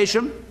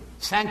 Salvation,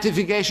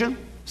 sanctification,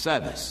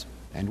 service.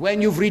 And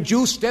when you've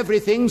reduced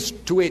everything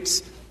to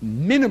its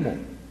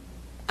minimum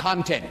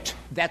content,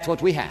 that's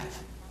what we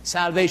have.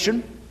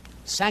 Salvation,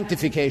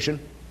 sanctification,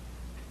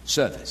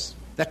 service.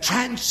 The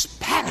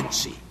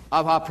transparency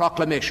of our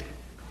proclamation.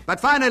 But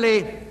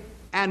finally,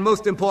 and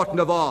most important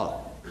of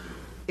all,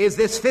 is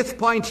this fifth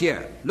point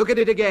here. Look at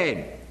it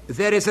again.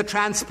 There is a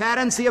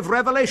transparency of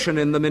revelation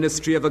in the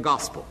ministry of the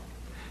gospel.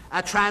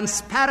 A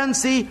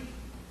transparency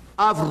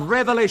of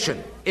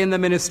revelation in the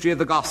ministry of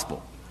the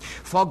gospel.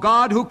 For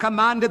God, who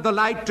commanded the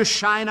light to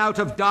shine out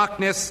of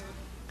darkness,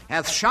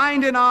 hath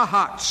shined in our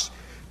hearts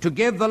to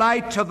give the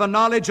light of the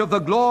knowledge of the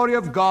glory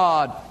of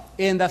God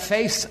in the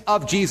face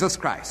of Jesus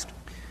Christ.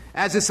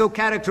 As is so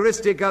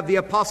characteristic of the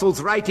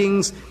apostles'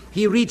 writings,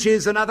 he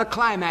reaches another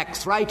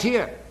climax right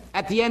here.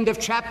 At the end of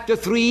chapter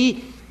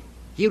 3,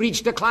 he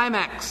reached a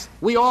climax.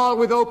 We all,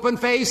 with open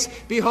face,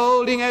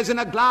 beholding as in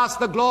a glass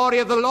the glory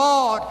of the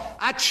Lord,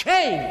 are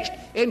changed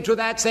into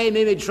that same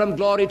image from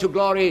glory to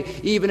glory,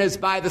 even as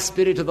by the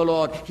Spirit of the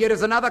Lord. Here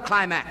is another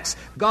climax.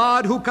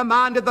 God, who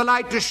commanded the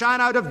light to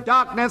shine out of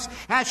darkness,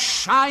 has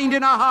shined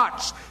in our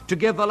hearts to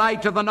give the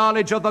light of the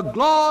knowledge of the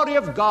glory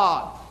of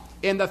God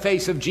in the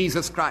face of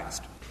Jesus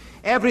Christ.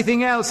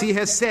 Everything else he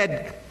has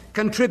said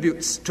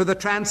contributes to the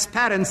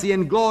transparency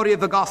and glory of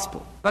the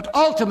gospel. But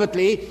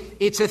ultimately,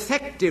 its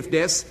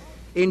effectiveness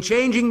in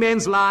changing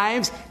men's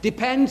lives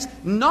depends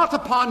not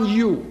upon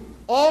you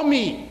or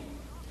me,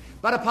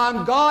 but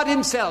upon God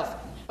himself.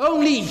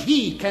 Only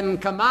he can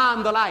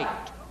command the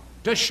light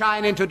to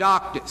shine into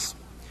darkness.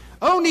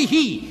 Only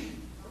he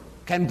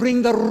can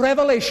bring the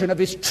revelation of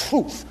his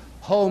truth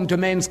home to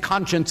men's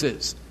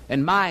consciences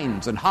and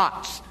minds and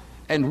hearts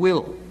and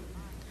will.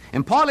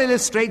 And Paul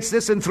illustrates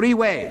this in 3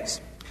 ways.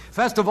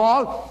 First of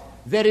all,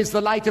 there is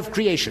the light of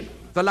creation.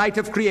 The light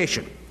of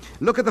creation.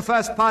 Look at the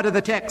first part of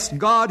the text.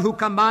 God, who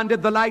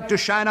commanded the light to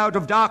shine out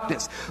of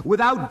darkness.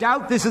 Without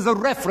doubt, this is a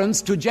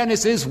reference to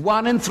Genesis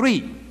 1 and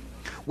 3,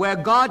 where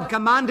God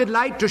commanded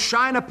light to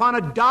shine upon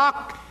a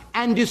dark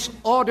and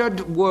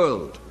disordered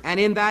world. And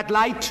in that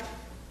light,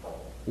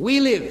 we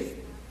live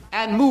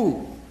and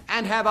move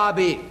and have our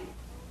being.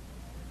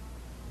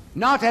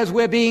 Not as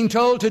we're being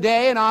told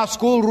today in our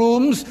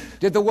schoolrooms,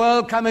 did the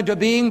world come into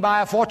being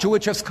by a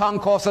fortuitous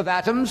concourse of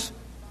atoms.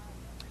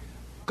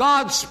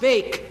 God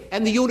spake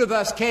and the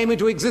universe came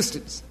into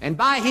existence. And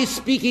by his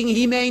speaking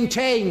he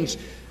maintains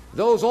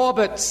those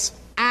orbits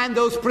and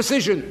those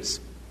precisions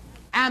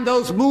and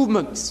those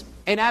movements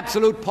in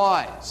absolute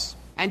poise.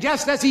 And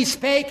just as he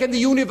spake and the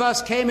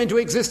universe came into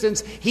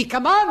existence, he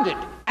commanded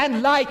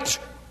and light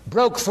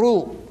broke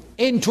through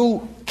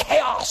into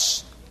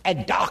chaos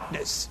and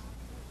darkness.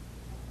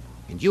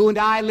 And you and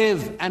I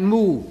live and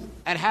move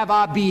and have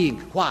our being.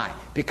 Why?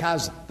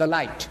 Because the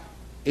light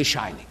is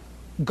shining.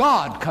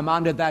 God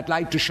commanded that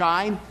light to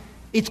shine.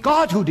 It's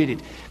God who did it.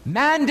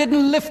 Man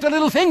didn't lift a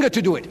little finger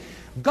to do it.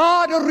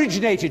 God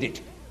originated it.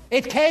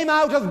 It came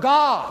out of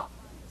God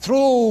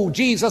through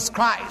Jesus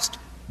Christ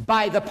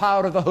by the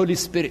power of the Holy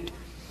Spirit.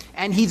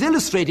 And he's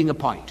illustrating a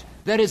point.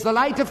 There is the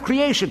light of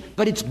creation,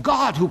 but it's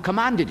God who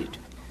commanded it.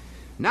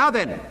 Now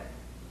then,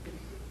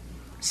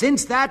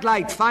 since that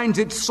light finds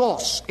its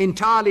source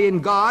entirely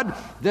in God,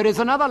 there is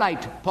another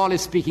light Paul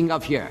is speaking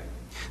of here.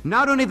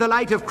 Not only the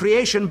light of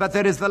creation, but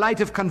there is the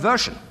light of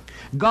conversion.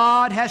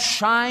 God has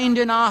shined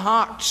in our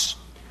hearts.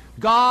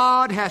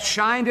 God has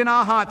shined in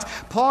our hearts.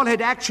 Paul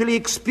had actually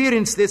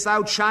experienced this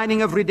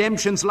outshining of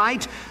redemption's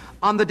light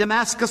on the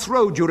Damascus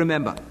road, you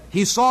remember.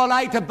 He saw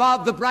light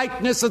above the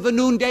brightness of the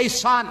noonday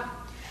sun.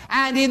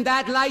 And in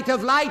that light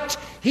of light,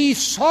 he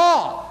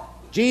saw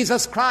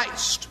Jesus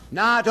Christ,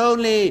 not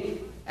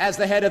only as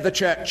the head of the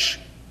church,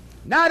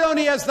 not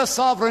only as the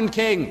sovereign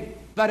king,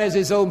 but as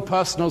his own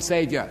personal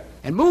Savior.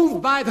 And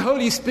moved by the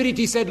Holy Spirit,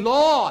 he said,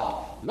 Lord,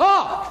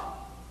 Lord,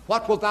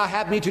 what wilt thou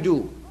have me to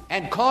do?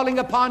 And calling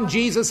upon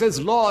Jesus as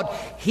Lord,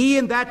 he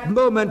in that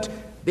moment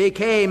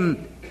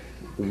became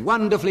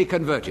wonderfully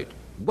converted.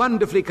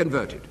 Wonderfully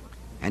converted.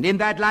 And in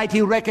that light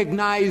he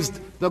recognized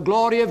the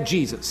glory of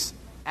Jesus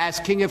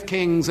as King of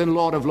Kings and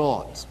Lord of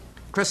Lords.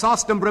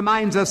 Chrysostom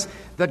reminds us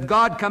that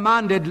God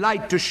commanded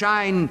light to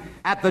shine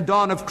at the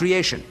dawn of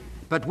creation.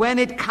 But when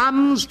it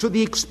comes to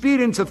the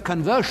experience of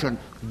conversion,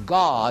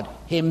 God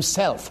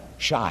himself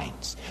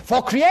shines.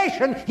 For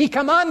creation, he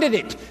commanded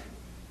it.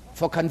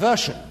 For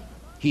conversion,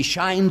 he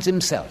shines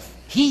himself.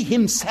 He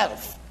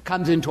himself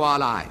comes into our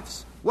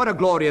lives. What a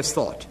glorious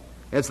thought.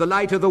 As the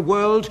light of the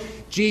world,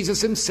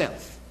 Jesus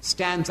himself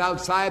stands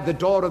outside the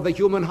door of the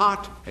human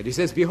heart, and he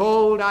says,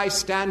 Behold, I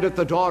stand at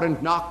the door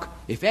and knock.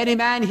 If any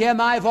man hear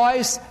my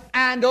voice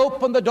and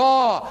open the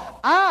door,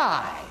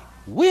 I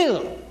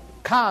will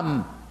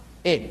come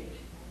in.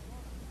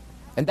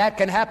 And that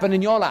can happen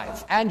in your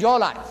life, and your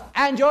life,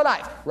 and your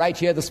life, right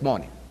here this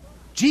morning.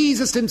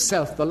 Jesus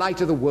himself, the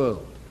light of the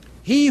world,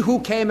 he who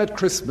came at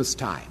Christmas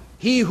time,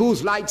 he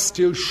whose light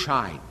still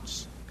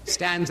shines,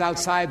 stands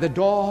outside the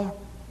door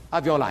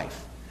of your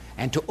life.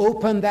 And to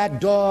open that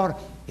door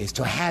is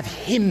to have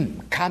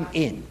him come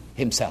in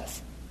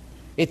himself.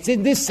 It's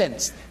in this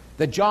sense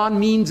that John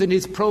means in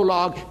his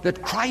prologue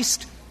that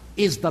Christ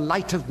is the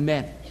light of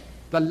men.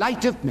 The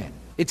light of men.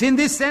 It's in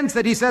this sense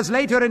that he says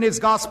later in his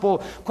gospel,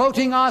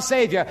 quoting our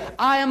Savior,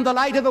 I am the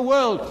light of the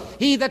world.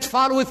 He that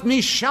followeth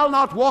me shall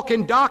not walk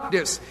in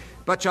darkness,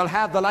 but shall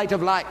have the light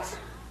of life.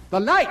 The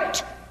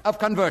light of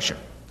conversion.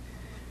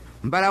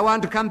 But I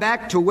want to come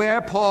back to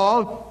where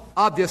Paul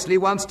obviously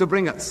wants to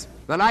bring us.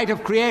 The light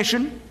of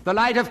creation, the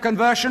light of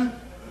conversion,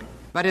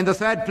 but in the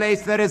third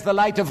place there is the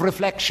light of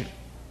reflection.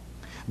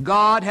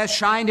 God has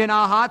shined in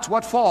our hearts,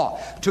 what for?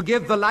 To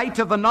give the light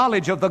of the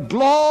knowledge of the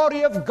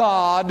glory of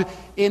God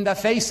in the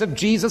face of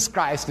Jesus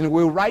Christ. And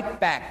we're right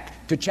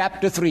back to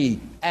chapter 3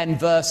 and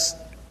verse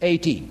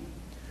 18.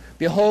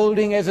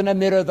 Beholding as in a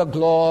mirror the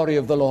glory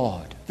of the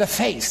Lord, the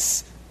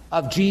face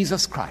of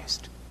Jesus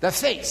Christ. The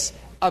face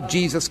of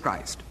Jesus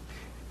Christ.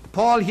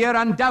 Paul here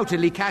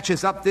undoubtedly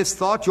catches up this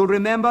thought. You'll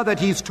remember that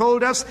he's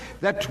told us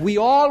that we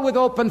all with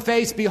open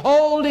face,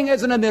 beholding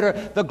as in a mirror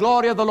the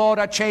glory of the Lord,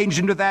 are changed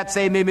into that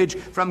same image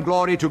from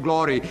glory to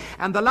glory.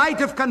 And the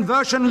light of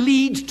conversion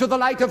leads to the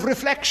light of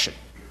reflection.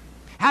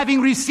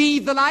 Having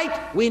received the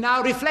light, we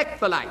now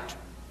reflect the light.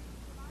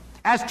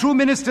 As true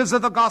ministers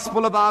of the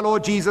gospel of our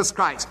Lord Jesus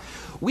Christ,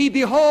 we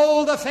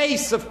behold the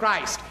face of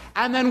Christ,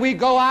 and then we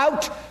go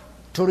out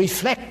to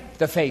reflect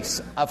the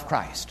face of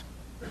Christ.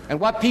 And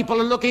what people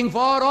are looking for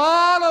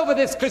all over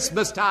this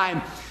Christmas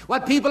time,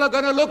 what people are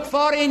going to look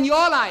for in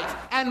your life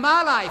and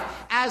my life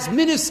as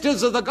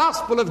ministers of the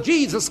gospel of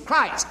Jesus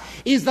Christ,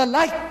 is the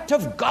light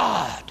of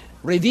God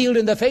revealed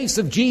in the face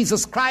of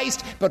Jesus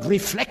Christ, but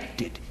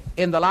reflected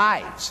in the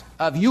lives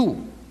of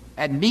you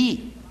and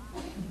me.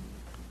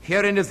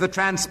 Herein is the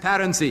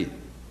transparency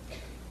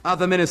of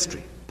the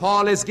ministry.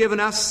 Paul has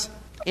given us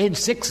in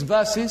 6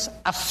 verses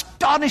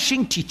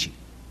astonishing teaching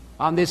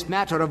on this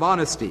matter of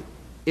honesty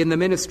in the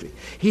ministry.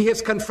 He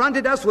has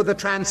confronted us with the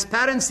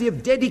transparency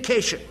of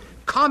dedication,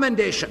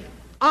 commendation,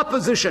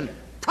 opposition,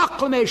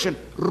 proclamation,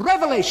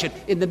 revelation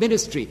in the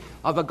ministry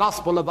of the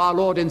gospel of our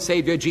Lord and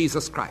Savior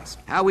Jesus Christ.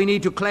 How we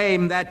need to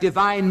claim that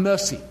divine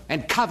mercy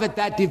and covet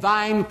that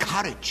divine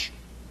courage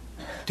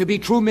to be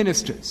true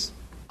ministers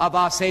of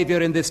our Savior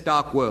in this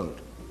dark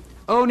world.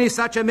 Only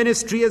such a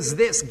ministry as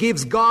this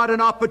gives God an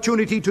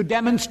opportunity to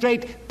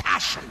demonstrate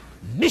passion,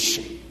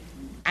 mission,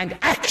 and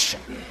action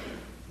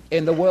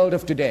in the world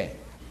of today.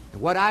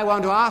 What I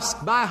want to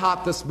ask my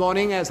heart this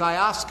morning, as I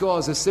ask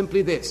yours, is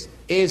simply this: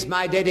 is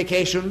my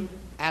dedication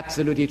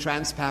absolutely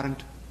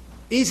transparent?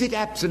 Is it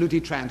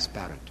absolutely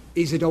transparent?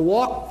 Is it a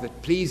walk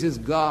that pleases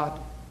God?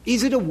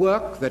 Is it a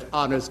work that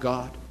honors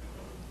God?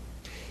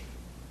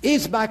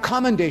 Is my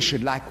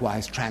commendation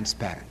likewise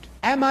transparent?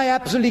 Am I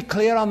absolutely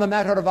clear on the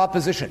matter of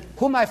opposition?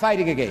 Who am I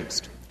fighting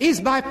against?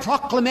 Is my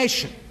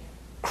proclamation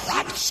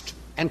Christ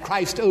and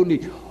Christ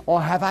only?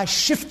 Or have I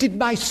shifted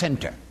my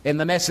center in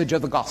the message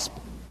of the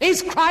gospel?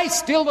 Is Christ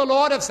still the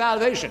Lord of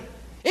salvation?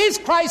 Is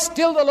Christ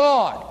still the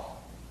Lord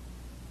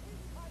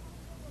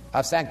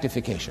of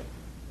sanctification?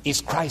 Is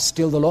Christ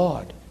still the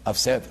Lord of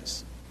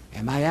service?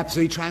 Am I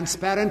absolutely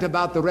transparent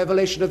about the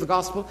revelation of the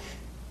gospel?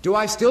 Do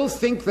I still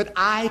think that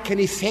I can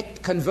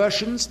effect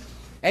conversions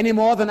any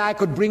more than I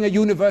could bring a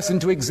universe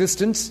into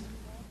existence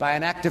by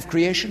an act of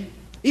creation?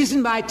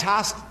 Isn't my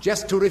task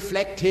just to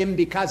reflect Him,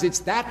 because it's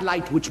that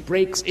light which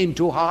breaks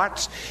into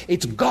hearts?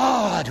 It's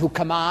God who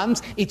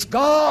commands. It's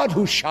God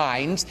who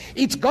shines.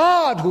 It's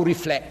God who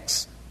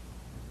reflects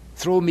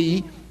through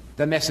me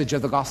the message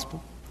of the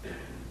gospel.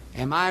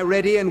 Am I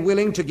ready and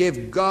willing to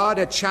give God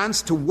a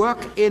chance to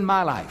work in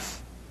my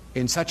life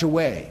in such a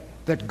way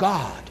that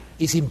God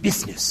is in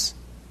business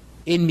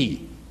in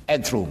me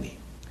and through me?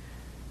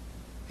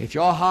 If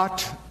your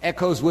heart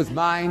echoes with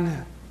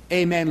mine,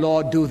 amen,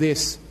 Lord, do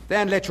this,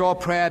 then let your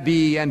prayer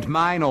be, and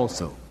mine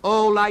also.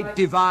 O light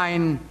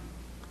divine,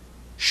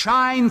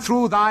 shine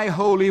through thy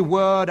holy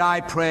word,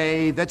 I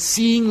pray, that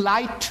seeing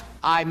light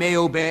I may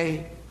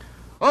obey.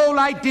 O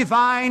light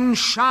divine,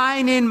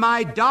 shine in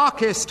my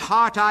darkest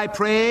heart, I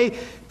pray,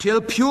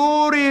 till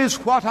pure is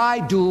what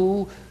I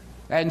do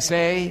and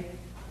say.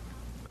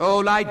 O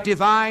light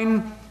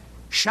divine,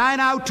 shine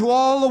out to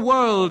all the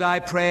world, I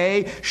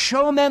pray.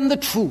 Show men the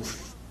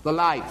truth, the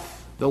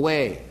life, the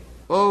way.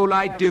 O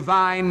light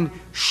divine,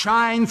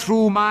 shine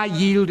through my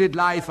yielded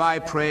life, I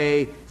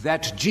pray,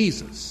 that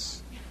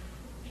Jesus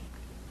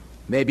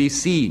may be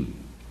seen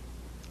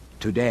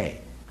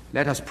today.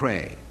 Let us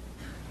pray.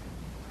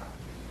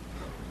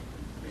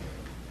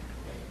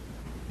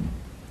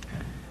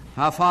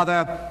 Our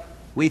Father,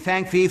 we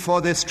thank Thee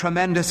for this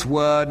tremendous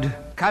word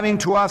coming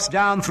to us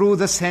down through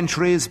the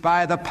centuries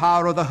by the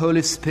power of the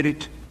Holy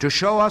Spirit to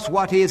show us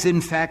what is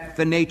in fact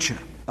the nature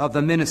of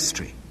the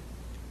ministry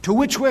to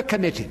which we're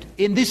committed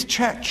in this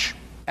church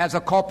as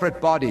a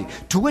corporate body,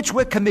 to which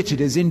we're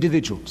committed as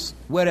individuals,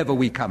 wherever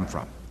we come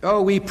from.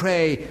 Oh, we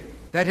pray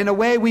that in a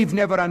way we've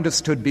never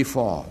understood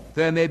before,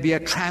 there may be a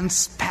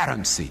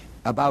transparency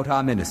about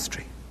our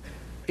ministry,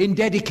 in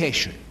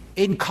dedication,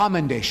 in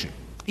commendation,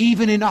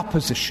 even in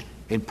opposition,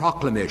 in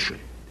proclamation,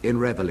 in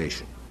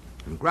revelation.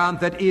 And grant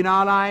that in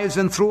our lives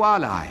and through our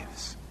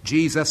lives,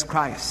 Jesus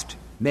Christ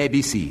may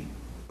be seen.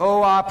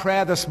 Oh, our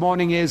prayer this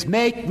morning is,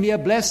 make me a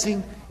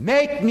blessing,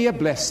 make me a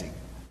blessing.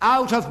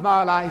 Out of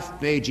my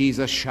life may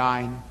Jesus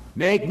shine.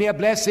 Make me a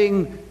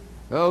blessing,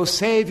 oh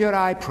Savior,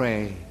 I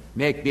pray.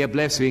 Make me a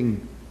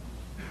blessing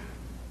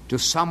to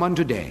someone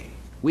today.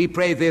 We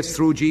pray this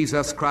through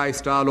Jesus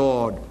Christ our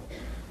Lord.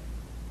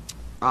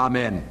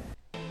 Amen.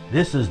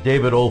 This is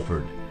David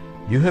Olford.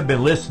 You have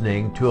been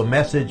listening to a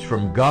message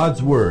from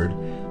God's Word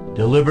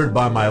delivered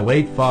by my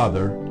late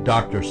father,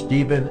 Dr.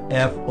 Stephen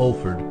F.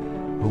 Olford,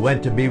 who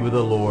went to be with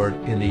the Lord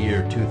in the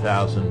year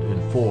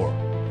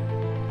 2004.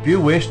 If you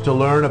wish to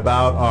learn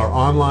about our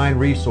online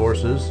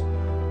resources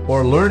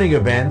or learning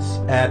events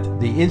at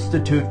the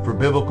Institute for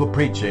Biblical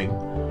Preaching,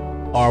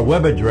 our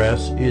web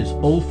address is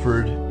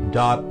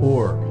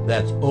olford.org.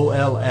 That's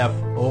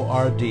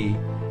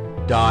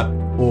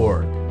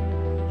olford.org.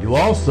 You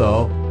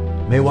also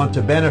may want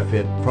to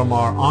benefit from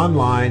our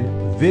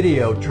online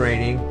video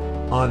training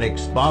on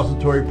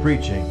expository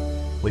preaching,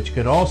 which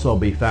can also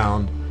be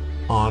found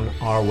on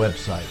our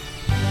website.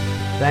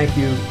 Thank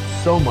you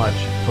so much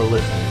for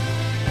listening.